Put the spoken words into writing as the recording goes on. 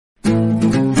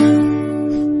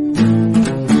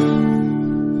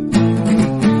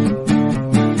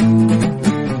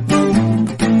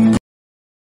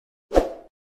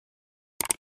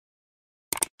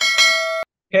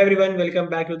everyone, welcome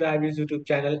back to the Abby's YouTube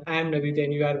channel. I am Navid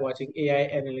and you are watching AI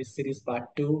Analyst Series Part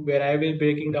 2, where I will be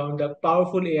breaking down the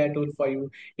powerful AI tool for you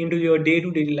into your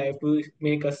day-to-day life to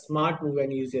make a smart move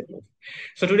and easier move.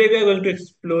 So today we are going to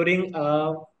exploring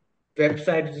a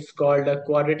website which is called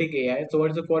Quadratic AI. So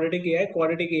what is a Quadratic AI?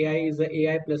 Quadratic AI is a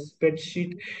AI plus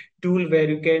spreadsheet tool where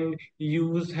you can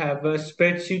have a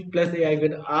spreadsheet plus AI. You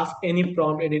can ask any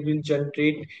prompt and it will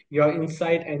generate your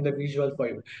insight and the visual for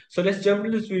you. So let's jump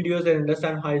into this videos and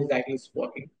understand how exactly it's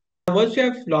working. Once you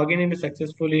have logged in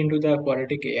successfully into the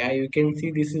Quadratic AI, you can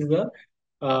see this is the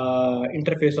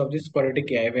interface of this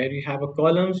Quadratic AI, where you have a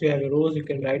columns, you have a rows, you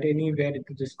can write anywhere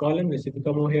into this column. Let's if you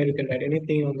come over here, you can write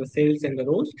anything on the cells and the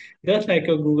rows, just like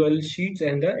your Google Sheets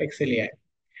and the Excel AI.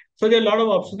 So there are a lot of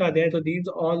options are there. So these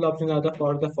all the options are the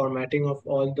for the formatting of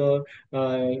all the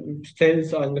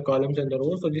cells on the columns and the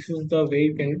rows. So this is the way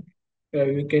you can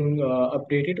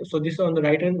update it. So this on the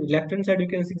right and left hand side you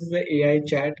can see this is the AI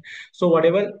chat. So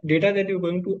whatever data that you're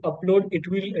going to upload, it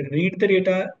will read the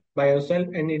data by yourself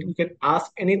and you can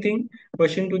ask anything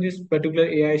question to this particular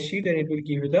AI sheet and it will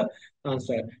give you the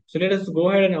answer. So let us go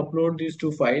ahead and upload these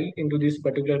two files into this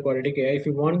particular Quadratic AI. If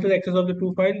you want the access of the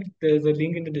two files, there is a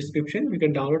link in the description. You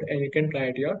can download and you can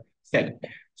try it yourself.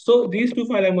 So these two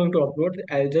files I'm going to upload.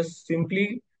 I'll just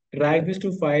simply drag these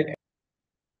two files.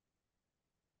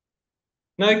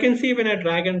 Now you can see when I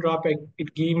drag and drop it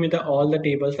give me all the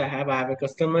tables I have. I have a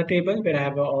customer table where I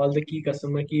have all the key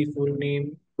customer key, full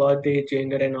name, birthday,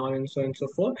 gender, and all and so and so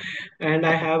forth. And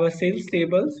I have a sales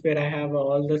tables where I have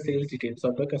all the sales details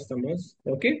of the customers.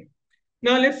 Okay.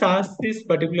 Now let's ask this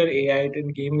particular AI to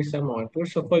give me some output.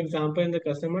 So for example, in the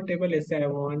customer table, let's say I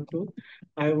want, so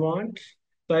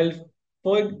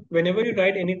for whenever you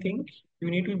write anything, you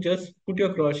need to just put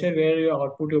your cursor where your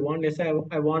output you want. Let's say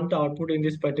I want the output in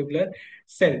this particular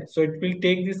cell. So it will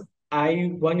take this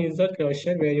I1 is the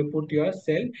cursor where you put your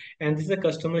cell and this is a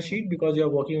customer sheet because you are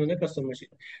working on the customer sheet.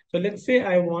 So let's say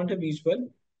I want a visual,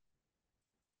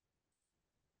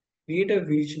 create a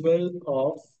visual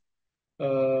of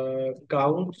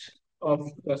count of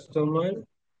customer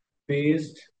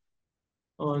based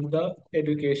on the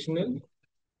educational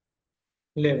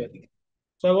level.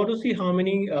 So I want to see how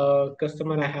many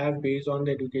customer I have based on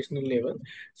the educational level.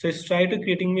 So it's try to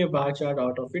creating me a bar chart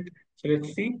out of it. So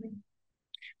let's see.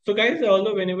 So guys,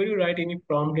 although whenever you write any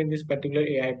prompt in this particular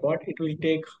AI bot, it will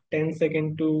take 10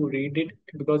 seconds to read it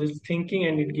because it's thinking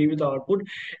and it gives you the output.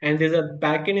 And there's a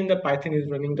backend in the Python is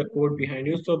running the code behind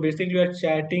you. So basically you are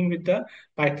chatting with the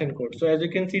Python code. So as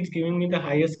you can see, it's giving me the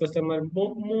highest customer.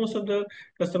 Most of the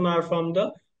customer are from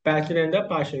the bachelor and the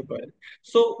partial coil.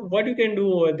 So what you can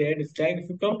do over there is like if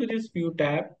you come to this view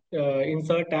tab,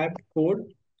 insert tab code.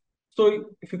 So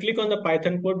if you click on the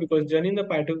Python code, because running the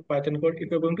Python code,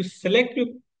 if you're going to select your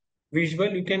visual,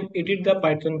 you can edit the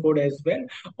Python code as well.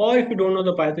 Or if you don't know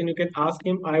the Python, you can ask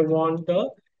him, I want the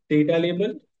data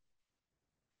label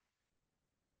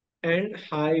and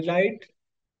highlight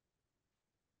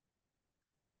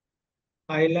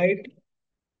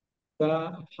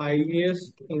the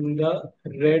highest in the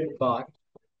red bar.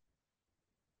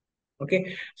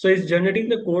 Okay, so it's generating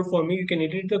the code for me. You can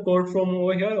edit the code from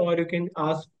over here, or you can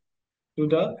ask to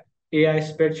the AI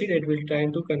spreadsheet, it will try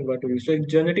to convert to you. So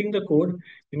it's generating the code.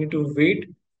 You need to wait.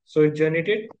 So it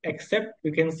generated, except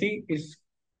you can see is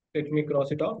let me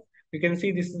cross it off. You can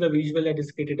see this is the visual that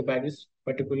is created by this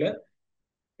particular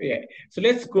AI. So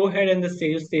let's go ahead and the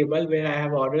sales table where I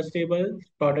have orders table,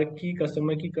 product key,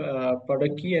 customer key,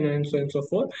 product key, and so on and so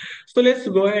forth. So let's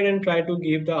go ahead and try to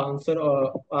give the answer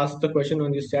or ask the question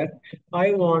on this chat.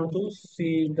 I want to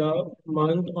see the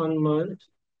month on month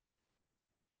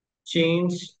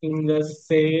change in the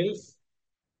sales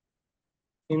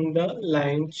in the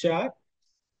line chart.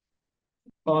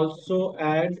 Also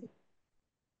add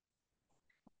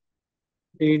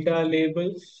data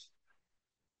labels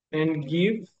and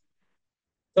give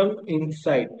some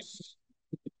insights.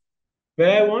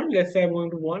 Where I want, let's say I'm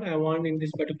going to I want in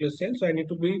this particular cell. So I need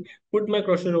to put my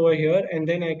cursor over here and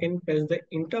then I can press the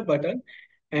enter button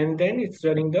and then it's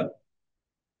running the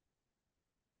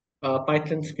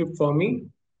Python script for me.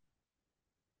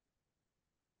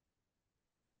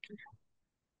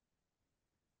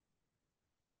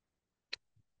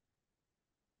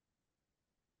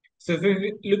 So if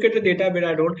we look at the data where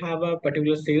I don't have a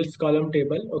particular sales column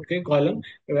table, okay, column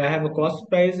where I have a cost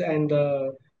price and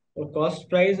the cost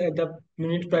price at the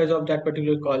unit price of that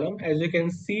particular column. As you can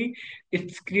see,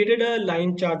 it's created a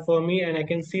line chart for me and I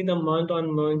can see the month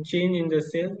on month change in the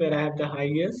sales where I have the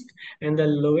highest and the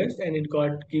lowest and it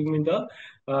got give me the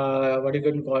what you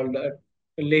can call the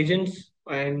legends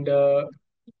and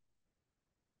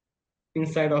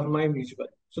inside of my visual.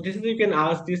 So this is you can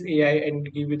ask this AI and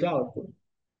give you the output.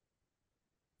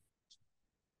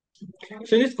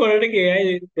 So this quadratic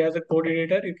AI, there's a code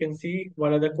editor. You can see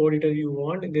what are the code editor you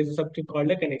want. And there's something called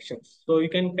the connections. So you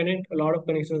can connect a lot of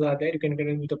connections are there. You can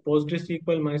connect with the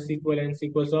PostgreSQL, MySQL, and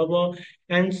SQL Server,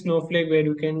 and Snowflake, where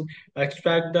you can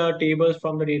extract the tables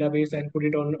from the database and put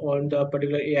it on the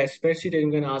particular AI spreadsheet,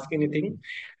 and you can ask anything.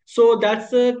 So that's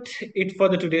it for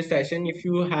the today's session. If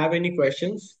you have any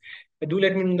questions, do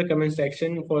let me know in the comment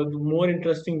section. For more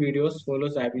interesting videos, follow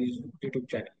Sabi's YouTube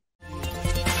channel.